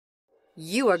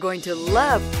You are going to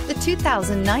love the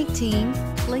 2019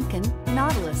 Lincoln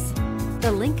Nautilus.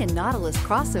 The Lincoln Nautilus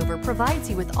crossover provides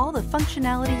you with all the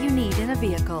functionality you need in a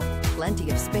vehicle. Plenty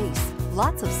of space,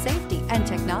 lots of safety and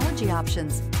technology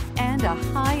options, and a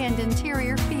high-end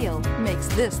interior feel makes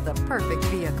this the perfect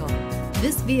vehicle.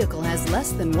 This vehicle has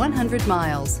less than 100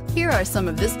 miles. Here are some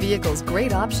of this vehicle's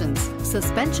great options: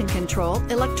 suspension control,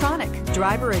 electronic,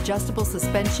 driver adjustable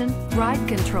suspension, ride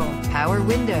control, power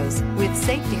windows with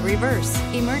safety reverse,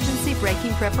 emergency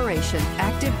braking preparation,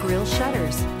 active grille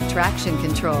shutters, traction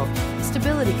control,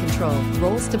 stability control,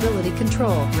 roll stability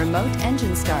control, remote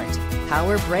engine start,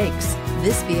 power brakes.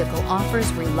 This vehicle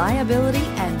offers reliability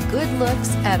and good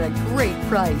looks at a great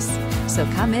price. So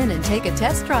come in and take a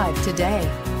test drive today.